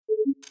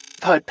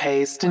Put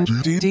paste and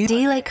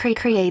D-Lake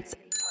creates.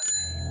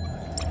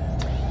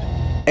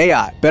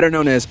 AI, better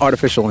known as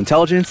artificial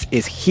intelligence,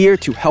 is here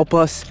to help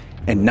us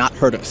and not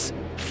hurt us,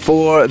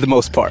 for the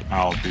most part.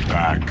 I'll be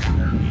back.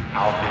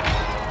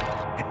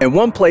 And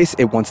one place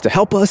it wants to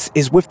help us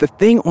is with the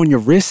thing on your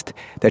wrist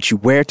that you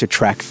wear to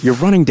track your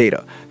running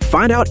data.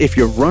 Find out if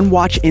your Run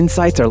Watch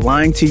insights are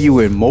lying to you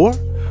and more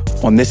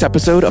on this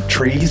episode of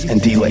Trees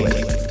and D-Lake.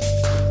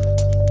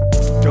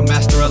 Don't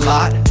master a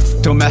lot,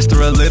 don't master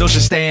a little,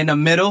 just stay in the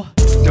middle.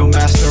 Don't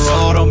master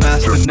all, don't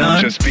master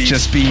none,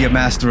 just be a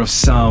master of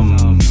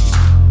some.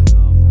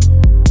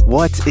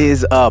 What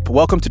is up?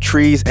 Welcome to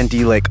Trees and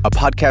D-Lake, a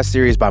podcast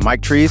series by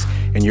Mike Trees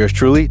and yours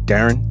truly,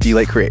 Darren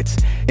D-Lake Creates.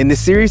 In this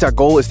series, our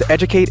goal is to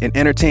educate and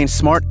entertain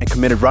smart and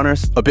committed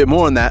runners. A bit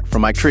more on that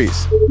from Mike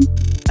Trees.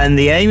 And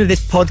the aim of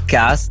this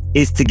podcast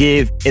is to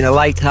give, in a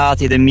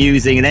light-hearted,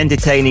 amusing and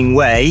entertaining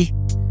way,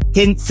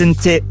 hints and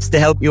tips to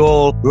help you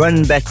all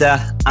run better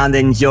and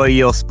enjoy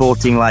your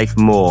sporting life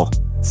more.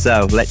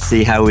 So let's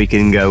see how we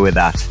can go with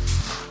that.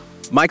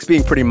 Mike's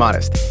being pretty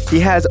modest. He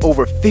has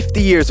over 50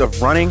 years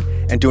of running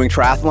and doing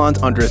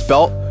triathlons under his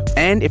belt.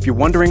 And if you're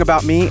wondering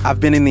about me,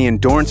 I've been in the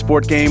endurance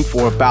sport game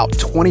for about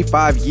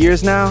 25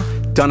 years now,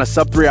 done a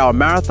sub 3-hour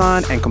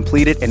marathon, and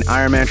completed an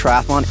Ironman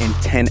triathlon in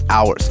 10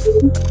 hours.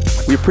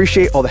 We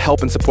appreciate all the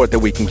help and support that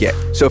we can get.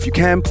 So if you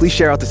can, please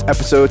share out this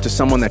episode to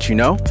someone that you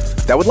know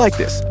that would like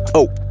this.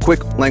 Oh,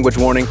 quick language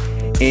warning.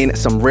 In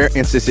some rare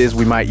instances,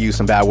 we might use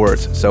some bad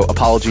words. So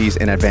apologies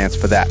in advance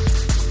for that.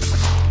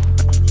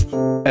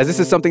 As this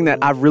is something that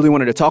I've really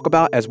wanted to talk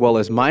about, as well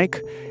as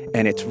Mike,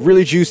 and it's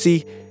really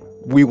juicy,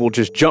 we will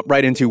just jump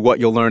right into what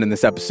you'll learn in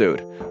this episode.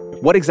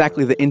 What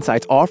exactly the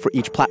insights are for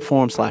each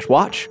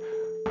platform/watch,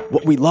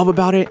 what we love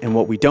about it and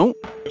what we don't,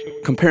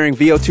 comparing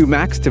VO2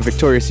 Max to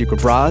Victoria's Secret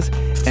bras,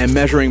 and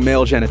measuring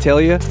male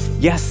genitalia.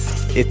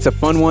 Yes, it's a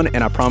fun one,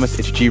 and I promise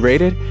it's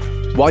G-rated.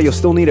 While you'll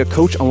still need a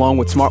coach along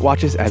with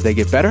smartwatches as they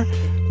get better,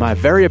 my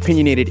very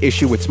opinionated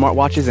issue with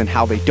smartwatches and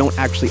how they don't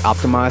actually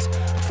optimize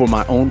for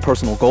my own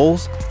personal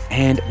goals,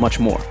 and much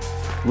more.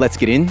 Let's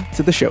get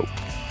into the show.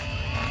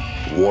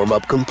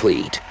 Warm-up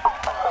complete.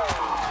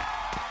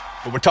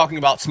 But we're talking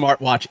about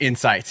smartwatch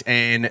insights,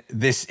 and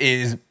this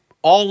is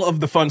all of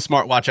the fun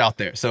smartwatch out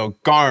there. So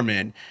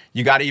Garmin,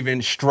 you got even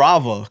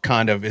Strava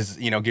kind of is,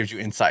 gives you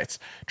insights.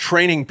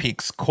 Training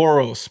Peaks,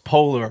 Coros,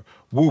 Polar,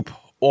 Whoop,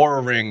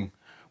 Oura Ring,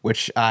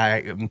 which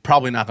I'm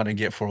probably not going to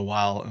get for a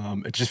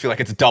while. I just feel like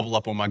it's a double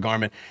up on my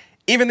Garmin.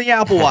 Even the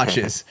Apple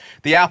Watches,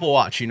 the Apple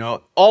Watch,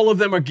 all of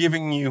them are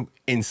giving you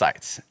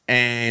insights.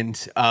 And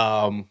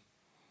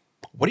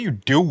what do you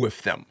do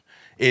with them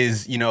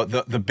is,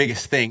 the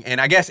biggest thing.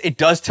 And I guess it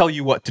does tell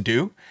you what to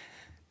do,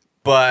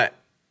 but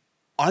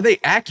are they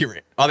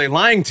accurate? Are they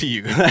lying to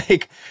you?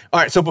 All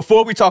right, so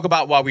before we talk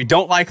about why we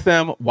don't like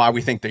them, why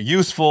we think they're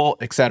useful,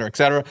 et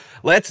cetera,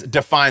 let's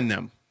define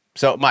them.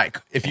 So, Mike,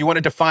 if you want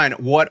to define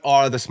what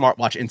are the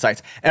smartwatch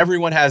insights,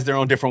 everyone has their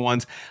own different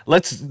ones.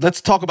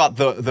 Let's talk about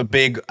the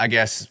big,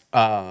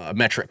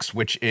 metrics,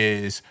 which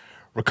is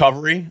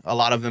recovery. A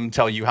lot of them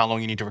tell you how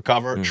long you need to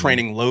recover. Mm-hmm.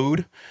 Training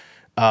load,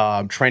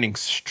 training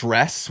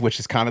stress, which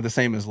is kind of the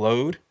same as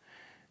load,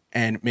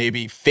 and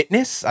maybe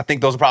fitness. I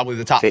think those are probably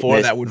the top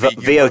four that would be.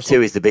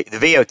 VO2 is the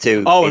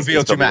VO2. Oh, is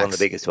VO2 probably max. One of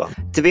the biggest one.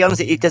 To be honest,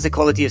 it does a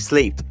quality of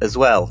sleep as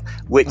well,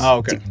 which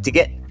to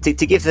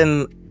give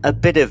them a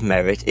bit of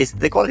merit is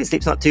the quality of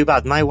sleep's not too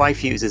bad. My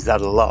wife uses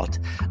that a lot,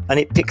 and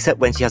it picks up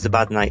when she has a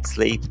bad night's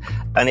sleep,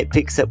 and it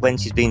picks up when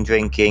she's been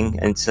drinking,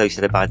 and so she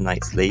had a bad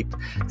night's sleep.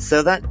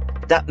 So that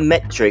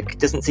metric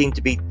doesn't seem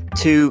to be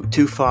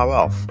too far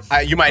off.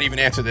 You might even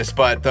answer this,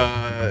 but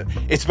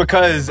it's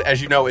because,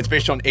 as you know, it's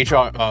based on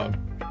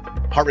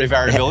heart rate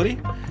variability.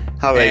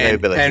 Heart rate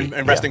variability.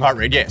 And resting heart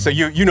rate, yeah. So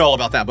you know all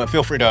about that, but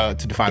feel free to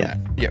define that.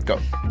 Yeah, go.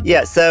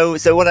 Yeah, so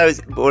what I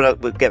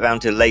will get around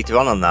to later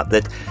on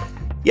that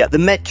the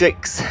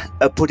metrics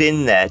are put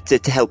in there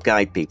to help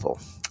guide people.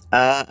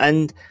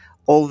 And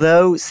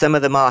although some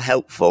of them are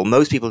helpful,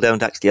 most people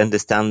don't actually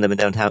understand them and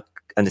don't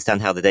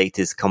understand how the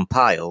data is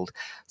compiled.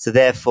 So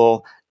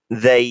therefore,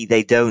 they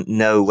don't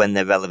know when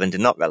they're relevant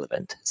and not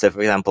relevant. So, for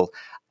example,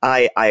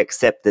 I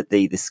accept that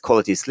this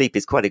quality of sleep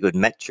is quite a good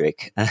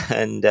metric,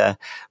 and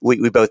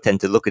we both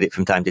tend to look at it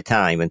from time to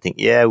time and think,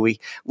 yeah, we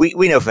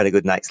know if we had a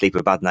good night's sleep or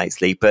a bad night's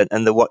sleep,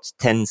 and the watch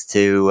tends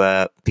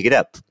to pick it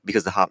up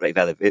because of the heart rate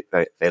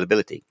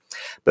availability.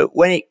 But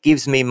when it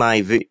gives me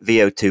my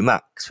VO2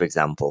 max, for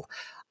example,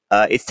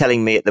 it's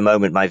telling me at the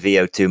moment my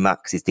VO2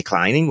 max is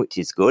declining, which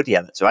is good.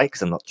 Yeah, that's right,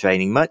 because I'm not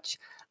training much,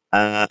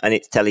 and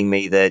it's telling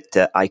me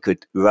that I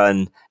could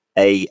run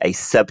a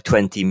sub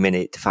 20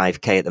 minute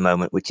 5K at the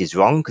moment, which is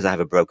wrong because I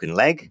have a broken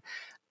leg.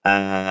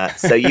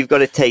 So you've got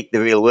to take the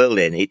real world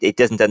in. It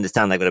doesn't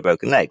understand I've got a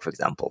broken leg, for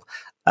example.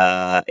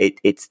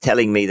 It's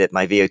telling me that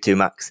my VO2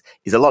 max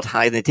is a lot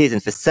higher than it is.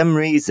 And for some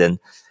reason,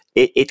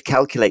 it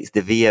calculates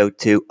the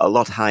VO2 a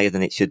lot higher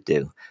than it should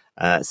do.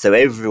 So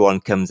everyone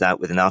comes out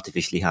with an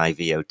artificially high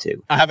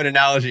VO2. I have an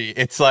analogy.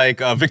 It's like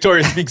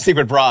Victoria's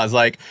Secret bras.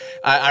 Like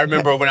I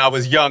remember when I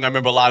was young, I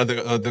remember a lot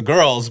of the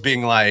girls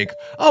being like,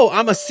 "Oh,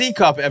 I'm a C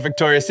cup at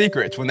Victoria's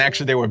Secret," when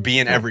actually they were B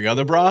in every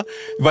other bra.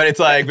 But it's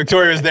like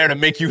Victoria's there to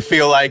make you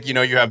feel like, you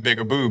know, you have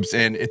bigger boobs,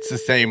 and it's the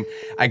same.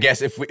 I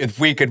guess if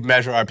we could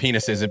measure our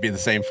penises, it'd be the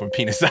same for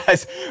penis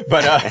size.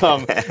 But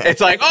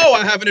it's like, oh,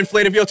 I have an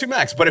inflated VO2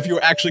 max. But if you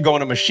actually go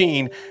on a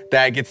machine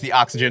that gets the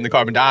oxygen, the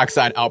carbon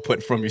dioxide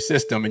output from your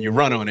system, and you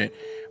run on it,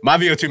 my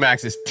VO2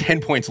 max is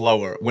 10 points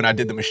lower when I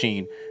did the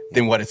machine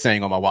than what it's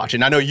saying on my watch.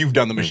 And I know you've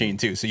done the machine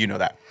too, so you know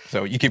that.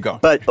 So you keep going.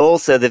 But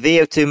also the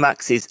VO2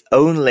 max is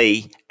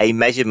only a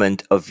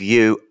measurement of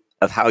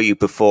how you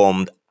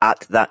performed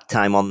at that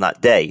time on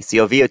that day. So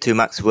your VO2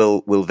 max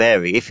will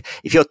vary.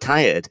 If you're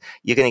tired,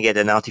 you're going to get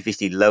an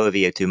artificially lower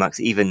VO2 max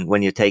even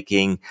when you're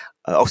taking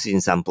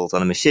oxygen samples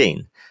on a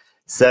machine.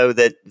 So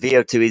that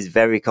VO2 is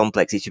very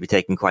complex. It should be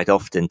taken quite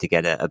often to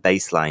get a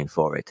baseline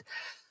for it.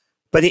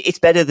 But it's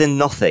better than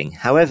nothing.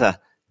 However,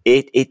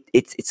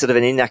 it's sort of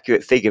an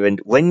inaccurate figure. And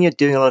when you're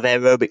doing a lot of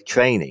aerobic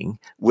training,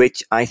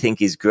 which I think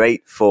is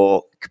great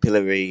for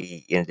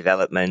capillary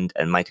development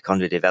and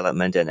mitochondria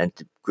development and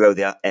to grow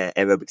the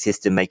aerobic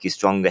system, make you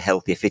stronger,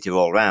 healthier, fitter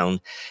all round,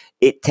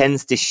 it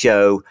tends to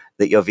show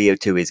that your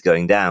VO2 is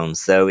going down.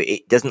 So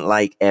it doesn't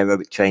like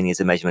aerobic training as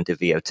a measurement of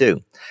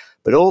VO2.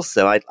 But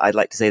also, I'd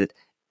like to say that,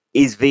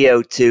 is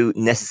VO2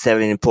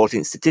 necessarily an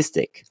important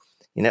statistic?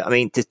 You know, I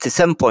mean, to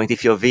some point,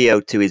 if your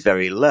VO2 is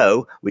very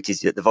low, which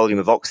is the volume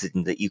of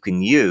oxygen that you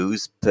can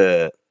use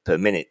per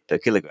minute, per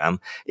kilogram,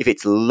 if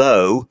it's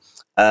low,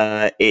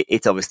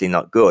 it's obviously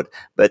not good.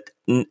 But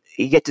you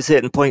get to a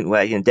certain point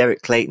where,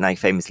 Derek Clayton, I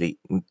famously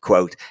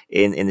quote,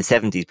 in the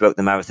 70s, broke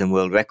the marathon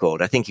world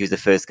record. I think he was the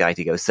first guy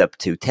to go sub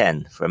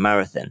 210 for a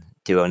marathon,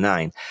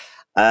 209.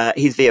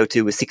 His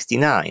VO2 was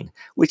 69,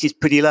 which is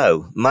pretty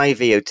low. My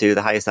VO2,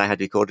 the highest I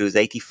had recorded, was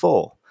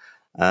 84.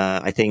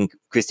 I think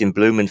Christian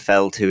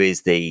Blumenfeld, who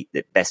is the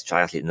best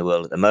triathlete in the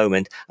world at the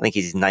moment, I think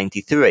he's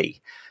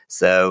 93.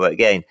 So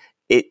again,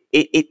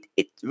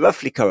 it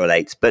roughly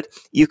correlates, but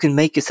you can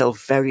make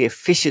yourself very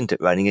efficient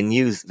at running and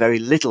use very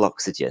little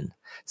oxygen.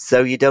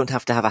 So you don't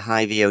have to have a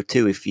high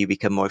VO2 if you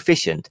become more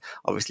efficient.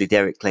 Obviously,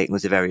 Derek Clayton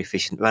was a very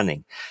efficient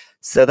running.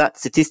 So that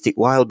statistic,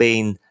 while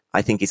being,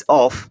 I think, is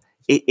off,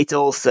 it's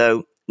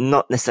also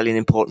not necessarily an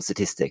important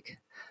statistic.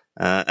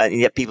 And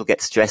yet people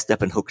get stressed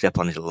up and hooked up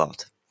on it a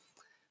lot.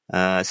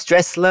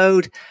 Stress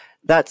load,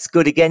 that's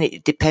good. Again,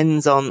 it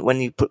depends on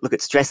when you look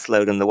at stress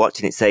load on the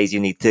watch and it says you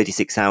need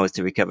 36 hours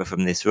to recover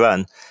from this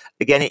run.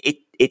 Again,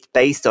 it's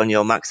based on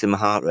your maximum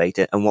heart rate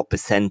and what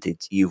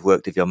percentage you've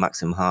worked of your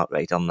maximum heart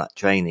rate on that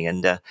training.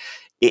 And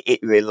it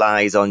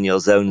relies on your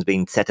zones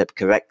being set up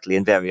correctly,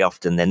 and very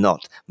often they're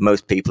not.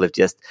 Most people have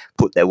just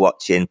put their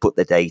watch in, put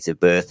their date of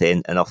birth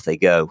in, and off they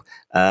go.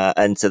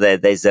 And so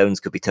their zones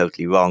could be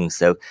totally wrong.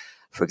 So,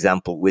 for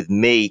example, with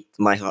me,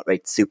 my heart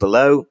rate's super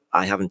low.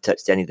 I haven't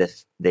touched any of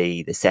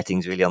the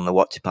settings really on the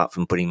watch apart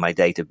from putting my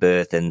date of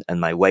birth and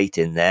my weight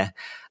in there.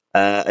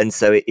 And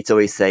so it's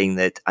always saying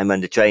that I'm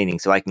under training,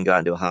 so I can go out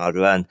and do a hard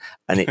run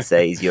and it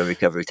says your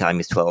recovery time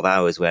is 12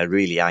 hours, where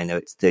really I know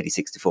it's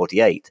 36 to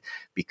 48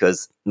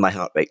 because my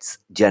heart rate's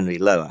generally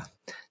lower.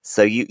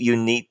 So you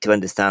need to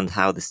understand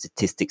how the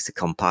statistics are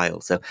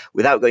compiled. So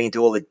without going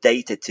into all the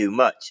data too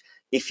much,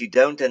 if you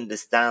don't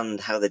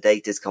understand how the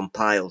data is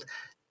compiled,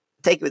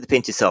 take it with a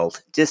pinch of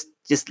salt.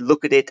 Just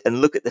look at it and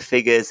look at the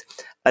figures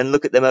and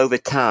look at them over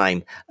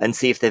time and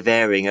see if they're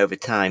varying over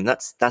time.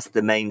 That's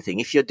the main thing.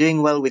 If you're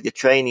doing well with your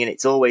training and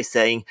it's always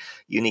saying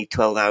you need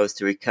 12 hours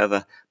to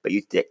recover, but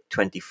you get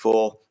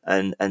 24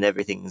 and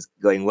everything's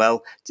going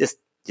well, just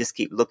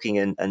keep looking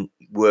and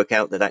work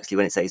out that actually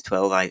when it says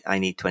 12, I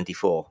need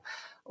 24.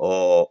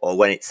 Or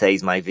when it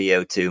says my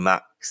VO2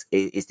 max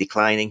is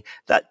declining,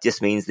 that just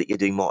means that you're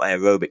doing more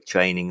aerobic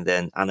training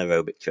than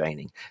anaerobic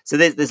training. So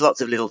there's lots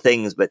of little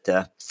things, but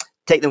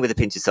take them with a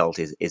pinch of salt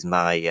is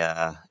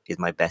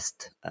my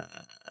best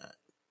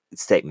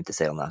statement to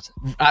say on that.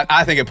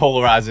 I think it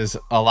polarizes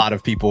a lot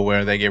of people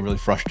where they get really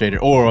frustrated,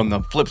 or on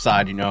the flip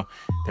side,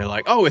 they're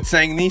like, oh, it's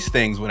saying these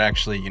things when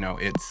actually,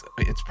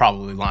 it's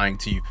probably lying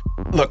to you.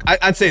 Look,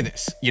 I'd say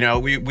this,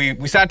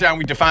 we sat down,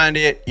 we defined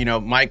it,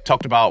 Mike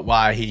talked about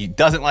why he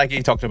doesn't like it.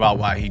 He talked about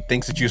why he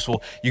thinks it's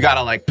useful. You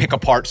got to pick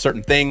apart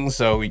certain things.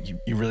 So you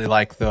really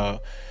like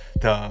the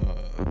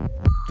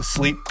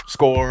sleep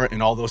score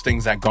and all those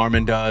things that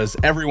Garmin does.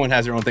 Everyone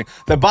has their own thing.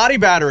 The body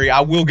battery,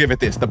 I will give it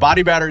this. The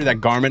body battery that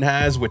Garmin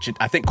has, which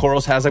I think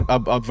Coros has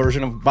a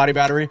version of body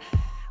battery,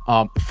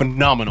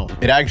 phenomenal.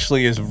 It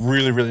actually is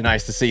really, really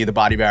nice to see the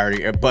body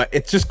battery, but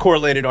it's just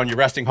correlated on your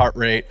resting heart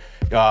rate,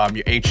 your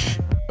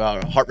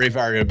heart rate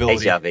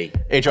variability,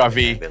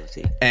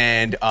 HRV,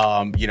 and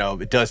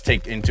it does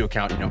take into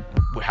account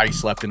how you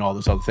slept and all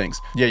those other things.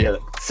 Yeah.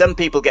 Some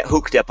people get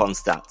hooked up on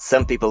stats.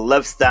 Some people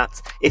love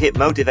stats. If it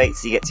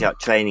motivates you, gets you out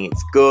training,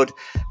 it's good.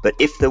 But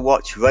if the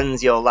watch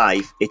runs your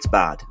life, it's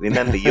bad.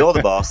 Remember, you're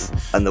the boss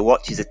and the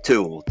watch is a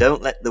tool.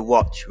 Don't let the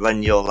watch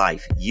run your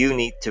life. You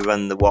need to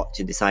run the watch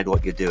and decide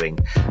what you're doing.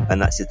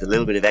 And that's just a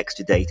little bit of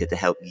extra data to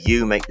help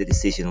you make the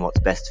decision what's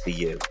best for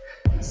you.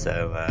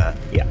 So,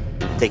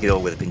 take it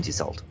all with a pinch of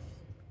salt.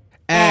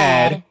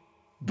 Ad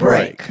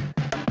break.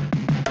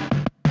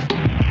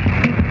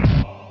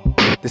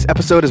 This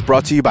episode is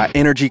brought to you by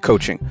Energy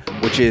Coaching,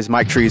 which is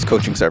Mike Tree's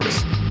coaching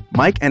service.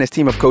 Mike and his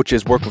team of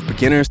coaches work with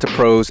beginners to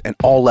pros and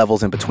all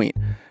levels in between.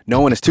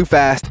 No one is too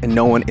fast and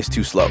no one is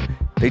too slow.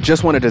 They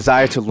just want a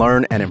desire to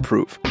learn and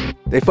improve.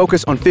 They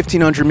focus on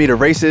 1,500-meter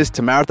races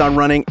to marathon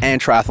running and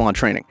triathlon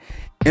training.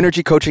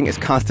 Energy Coaching is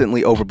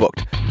constantly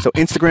overbooked, so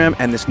Instagram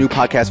and this new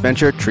podcast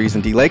venture, Trees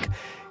and D Lake,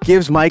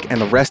 gives Mike and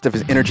the rest of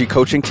his Energy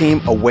Coaching team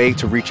a way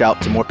to reach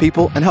out to more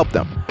people and help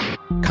them.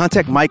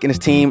 Contact Mike and his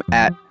team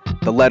at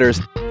the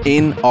letters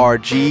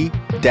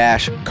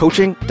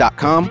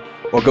nrg-coaching.com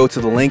or go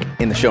to the link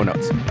in the show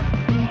notes.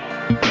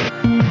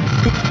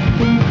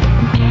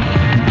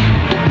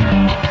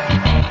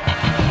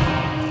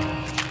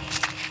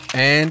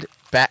 And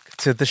back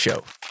to the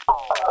show.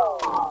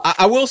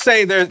 I will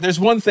say there's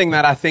one thing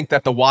that I think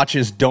that the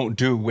watches don't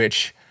do,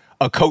 which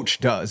a coach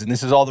does. And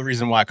this is all the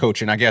reason why I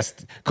coach. And I guess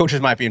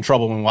coaches might be in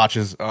trouble when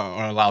watches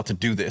are allowed to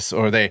do this,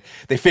 or they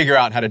figure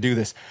out how to do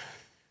this.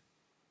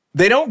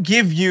 They don't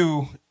give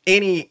you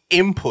any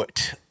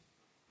input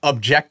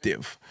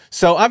objective.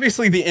 So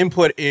obviously the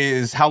input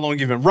is how long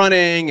you've been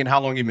running and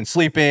how long you've been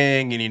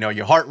sleeping and,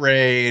 your heart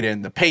rate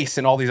and the pace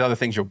and all these other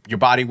things, your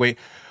body weight.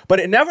 But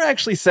it never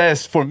actually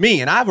says, for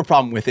me, and I have a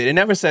problem with it, it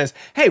never says,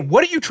 hey,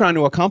 what are you trying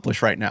to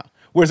accomplish right now?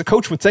 Whereas a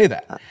coach would say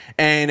that.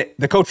 And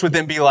the coach would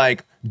then be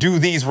like, do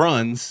these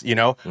runs,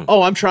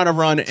 oh, I'm trying to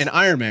run an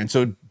Ironman,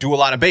 so do a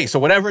lot of base, or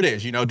whatever it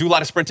is, do a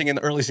lot of sprinting in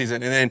the early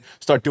season and then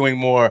start doing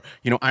more,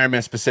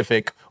 Ironman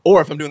specific.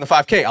 Or if I'm doing the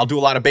 5K, I'll do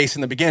a lot of base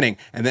in the beginning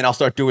and then I'll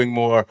start doing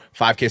more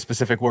 5K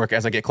specific work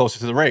as I get closer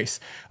to the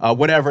race,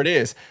 whatever it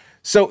is.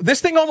 So this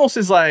thing almost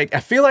is like,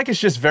 I feel like it's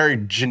just very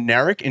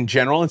generic in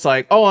general. It's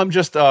like, oh, I'm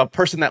just a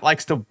person that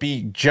likes to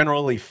be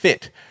generally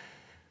fit.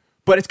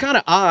 But it's kind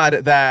of odd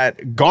that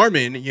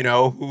Garmin,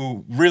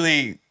 who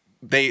really,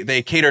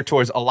 they cater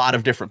towards a lot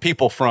of different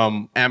people,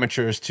 from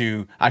amateurs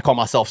to, I call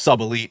myself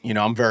sub-elite.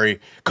 I'm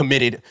very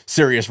committed,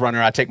 serious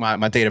runner. I take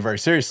my data very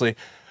seriously.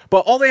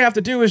 But all they have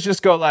to do is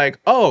just go like,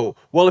 oh,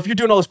 well, if you're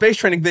doing all this base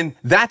training, then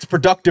that's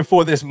productive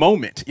for this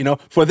moment,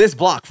 for this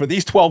block, for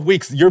these 12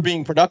 weeks, you're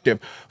being productive,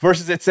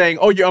 versus it saying,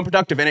 oh, you're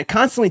unproductive. And it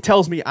constantly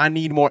tells me I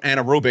need more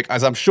anaerobic,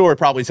 as I'm sure it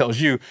probably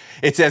tells you.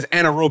 It says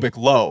anaerobic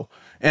low.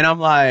 And I'm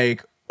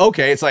like,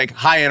 okay, it's like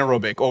high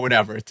anaerobic or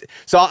whatever.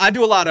 So I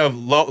do a lot of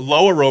low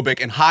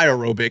aerobic and high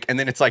aerobic, and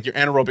then it's like your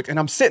anaerobic. And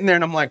I'm sitting there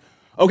and I'm like,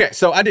 okay,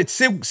 so I did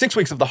 6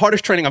 weeks of the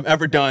hardest training I've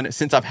ever done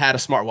since I've had a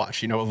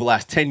smartwatch, over the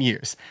last 10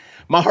 years.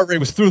 My heart rate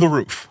was through the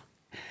roof.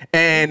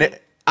 And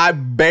I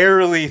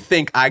barely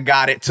think I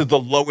got it to the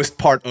lowest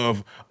part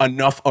of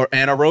enough or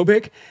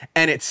anaerobic,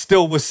 and it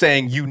still was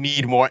saying you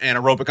need more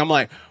anaerobic. I'm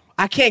like,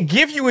 I can't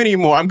give you any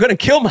more. I'm going to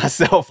kill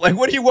myself. Like,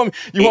 what do you want?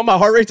 You want my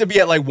heart rate to be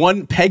at like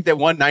one pegged at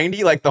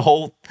 190, like the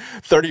whole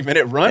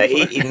 30-minute run?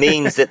 It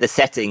means that the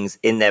settings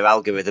in their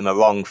algorithm are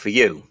wrong for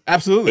you.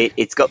 Absolutely.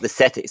 It's got the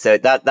setting. So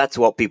that's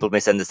what people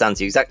misunderstand.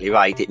 So you're exactly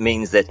right. It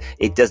means that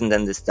it doesn't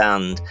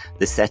understand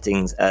the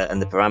settings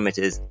and the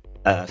parameters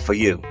for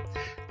you.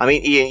 I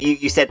mean,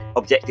 you said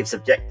objective,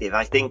 subjective.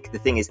 I think the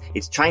thing is,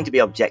 it's trying to be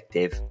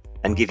objective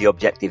and give you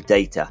objective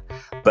data.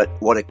 But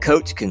what a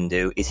coach can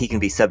do is he can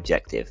be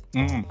subjective.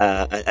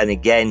 And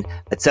again,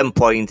 at some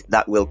point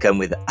that will come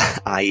with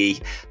IE.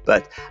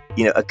 But,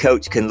 a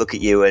coach can look at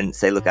you and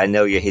say, look, I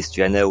know your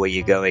history. I know where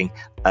you're going.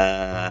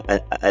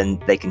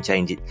 And they can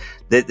change it.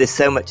 There's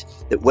so much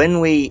that when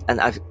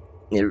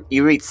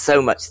you read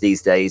so much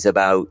these days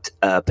about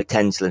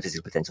potential and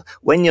physical potential.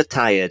 When you're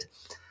tired,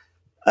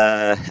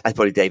 I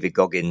probably David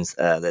Goggins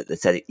that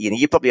said it.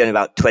 You're probably only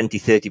about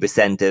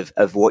 20-30%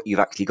 of what you've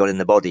actually got in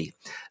the body,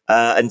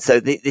 and so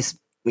this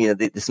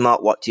the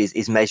smartwatch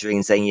is measuring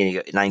and saying,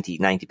 you're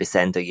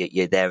 90%, or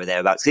you're there or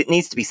thereabouts. It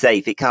needs to be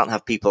safe. It can't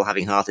have people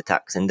having heart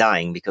attacks and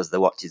dying because the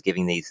watch is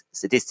giving these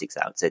statistics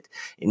out. So it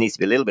needs to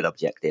be a little bit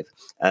objective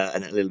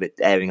and a little bit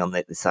erring on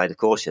the side of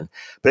caution.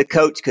 But a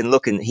coach can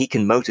look and he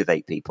can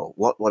motivate people.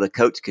 What a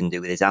coach can do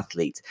with his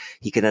athletes,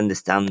 he can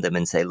understand them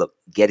and say, look,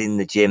 get in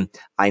the gym.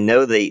 I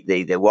know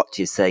the watch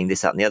is saying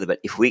this, that, and the other, but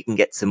if we can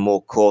get some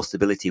more core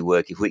stability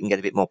work, if we can get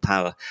a bit more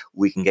power,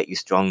 we can get you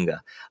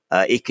stronger.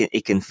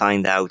 It can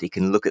find out, it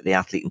can look at the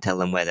athlete and tell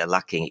them where they're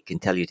lacking. It can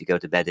tell you to go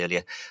to bed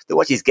earlier. The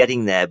watch is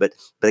getting there, but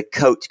a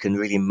coach can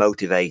really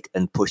motivate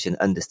and push and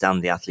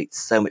understand the athlete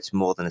so much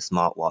more than a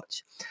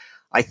smartwatch.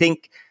 I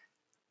think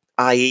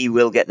IE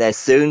will get there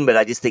soon, but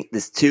I just think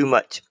there's too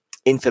much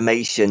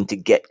information to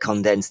get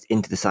condensed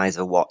into the size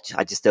of a watch.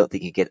 I just don't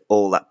think you get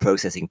all that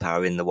processing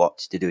power in the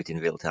watch to do it in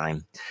real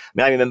time. I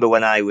mean, I remember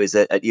when I was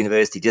at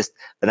university, just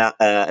an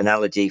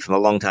analogy from a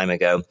long time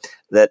ago,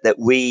 that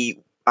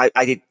we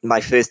I did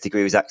my first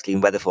degree was actually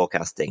in weather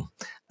forecasting,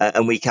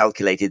 and we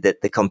calculated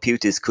that the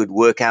computers could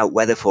work out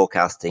weather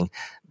forecasting,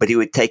 but it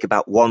would take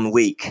about 1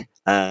 week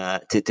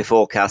to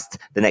forecast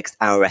the next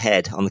hour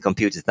ahead on the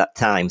computers at that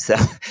time. So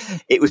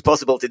it was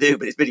possible to do,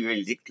 but it's really,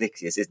 really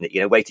ridiculous, isn't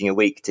it? Waiting a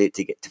week to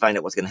find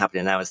out what's going to happen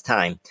in an hour's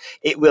time.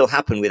 It will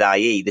happen with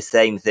IE, the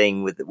same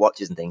thing with the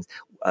watches and things.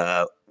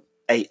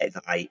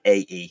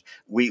 AE,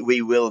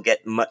 we will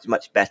get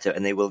much better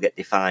and they will get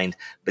defined,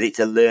 but it's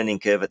a learning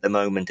curve at the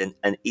moment,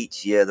 and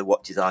each year the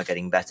watches are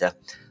getting better,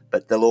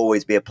 but there'll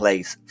always be a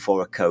place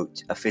for a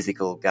coach, a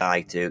physical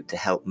guy to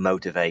help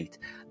motivate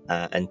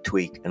and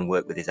tweak and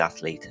work with his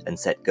athlete and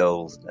set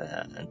goals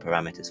and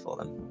parameters for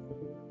them.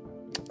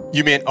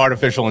 You meant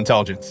artificial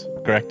intelligence,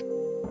 correct?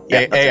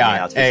 Yeah,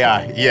 AI.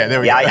 Yeah, there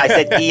we go. I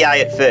said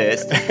EI at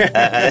first,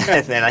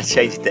 and then I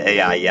changed it to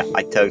AI. Yeah,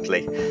 I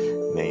totally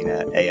mean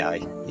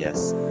AI.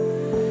 Yes.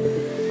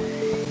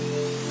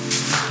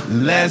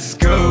 Let's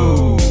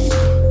go.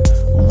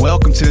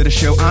 Welcome to the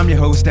show. I'm your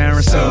host,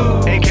 Aaron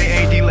So,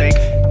 aka D-Lake.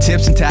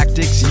 Tips and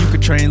tactics you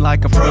could train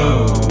like a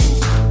pro.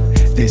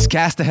 This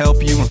cast to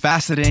help you run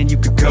faster than you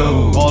could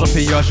go. All the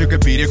PRs you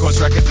could beat, your course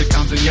records that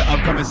comes in your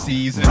upcoming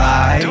season.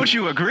 Right? Don't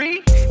you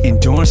agree?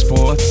 Endurance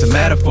sports, a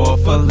metaphor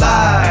for life.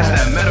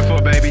 That's that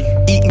metaphor, baby.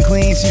 Eating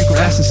clean so you can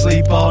rest and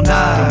sleep all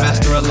night. Don't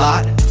master a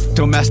lot,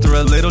 don't master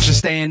a little, just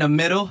stay in the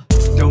middle.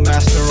 Don't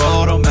master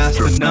all, don't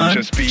master none.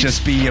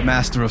 Just be a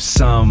master of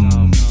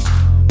some.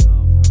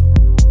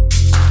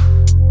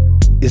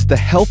 Is the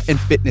health and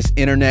fitness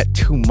internet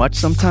too much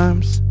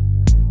sometimes?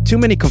 Too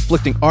many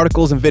conflicting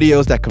articles and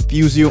videos that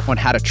confuse you on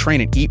how to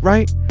train and eat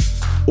right?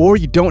 Or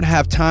you don't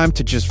have time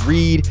to just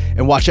read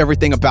and watch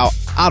everything about,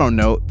 I don't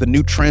know, the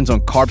new trends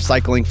on carb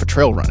cycling for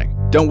trail running?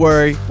 Don't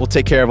worry, we'll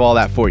take care of all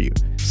that for you.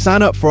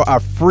 Sign up for our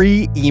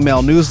free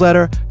email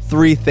newsletter,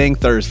 3 Thing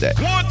Thursday.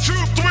 1, 2, 3.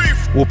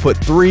 We'll put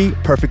 3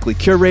 perfectly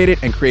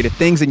curated and created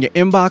things in your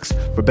inbox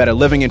for better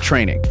living and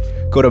training.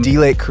 Go to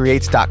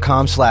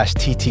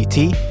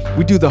dlatecreates.com/TTT.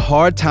 We do the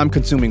hard,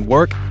 time-consuming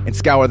work and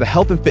scour the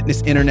health and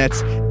fitness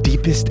internet's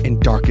deepest and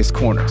darkest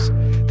corners.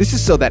 This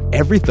is so that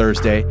every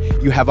Thursday,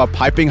 you have a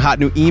piping hot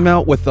new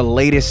email with the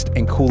latest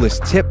and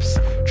coolest tips,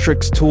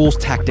 tricks, tools,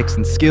 tactics,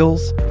 and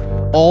skills,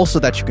 all so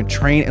that you can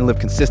train and live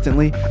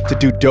consistently to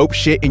do dope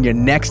shit in your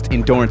next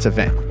endurance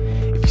event.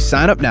 If you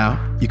sign up now,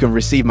 you can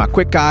receive my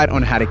quick guide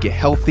on how to get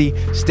healthy,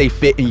 stay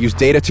fit, and use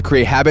data to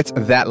create habits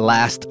that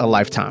last a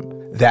lifetime.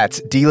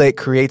 That's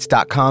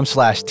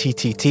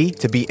dlatecreates.com/TTT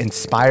to be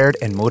inspired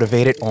and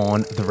motivated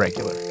on the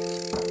regular.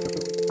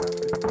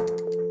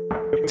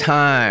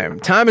 Time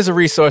is a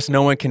resource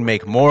no one can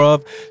make more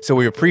of, so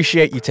we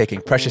appreciate you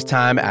taking precious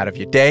time out of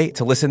your day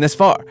to listen this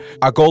far.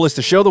 Our goal is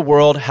to show the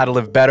world how to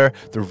live better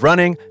through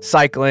running,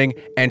 cycling,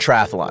 and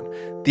triathlon.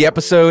 The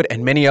episode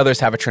and many others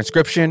have a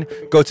transcription.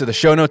 Go to the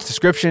show notes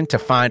description to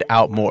find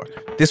out more.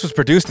 This was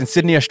produced in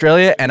Sydney,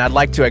 Australia, and I'd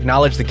like to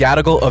acknowledge the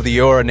Gadigal of the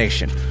Eora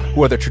Nation,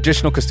 who are the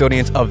traditional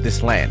custodians of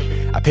this land.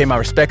 I pay my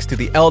respects to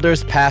the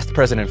elders, past,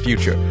 present, and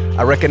future.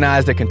 I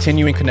recognize their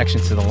continuing connection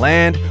to the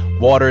land,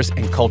 waters,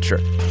 and culture.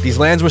 These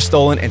lands were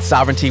stolen and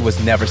sovereignty was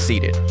never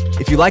ceded.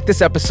 If you like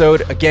this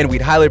episode, again,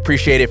 we'd highly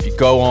appreciate it if you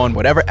go on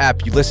whatever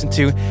app you listen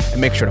to and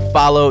make sure to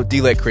follow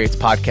D-Lake Creates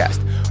Podcast.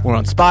 We're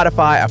on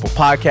Spotify, Apple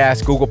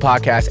Podcasts, Google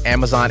Podcasts,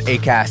 Amazon,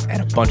 Acast,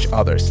 and a bunch of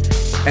others.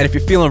 And if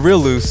you're feeling real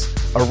loose,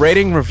 a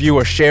rating, review,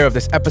 or share of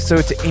this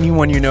episode to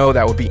anyone you know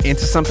that would be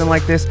into something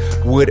like this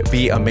would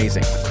be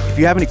amazing. If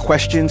you have any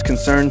questions,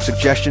 concerns,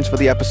 suggestions for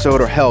the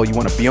episode, or hell, you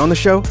want to be on the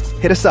show,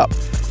 hit us up.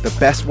 The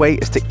best way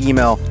is to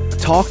email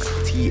talk,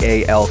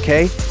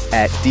 T-A-L-K,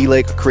 at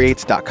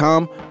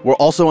dlatecreates.com. We're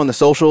also on the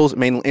socials,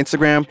 mainly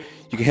Instagram.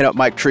 You can hit up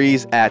Mike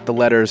Trees at the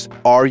letters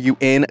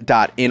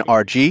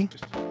run.nrg.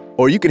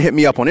 Or you can hit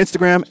me up on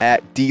Instagram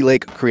at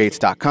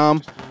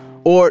dlatecreates.com,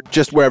 or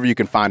just wherever you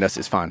can find us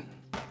is fine.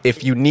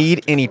 If you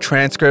need any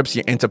transcripts,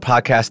 you're into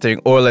podcasting,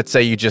 or let's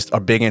say you just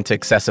are big into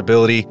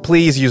accessibility,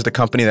 please use the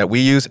company that we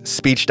use,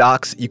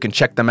 SpeechDocs. You can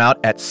check them out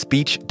at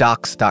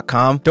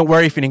speechdocs.com. Don't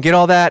worry if you didn't get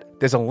all that.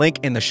 There's a link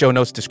in the show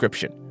notes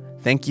description.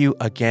 Thank you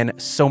again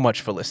so much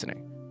for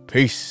listening.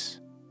 Peace.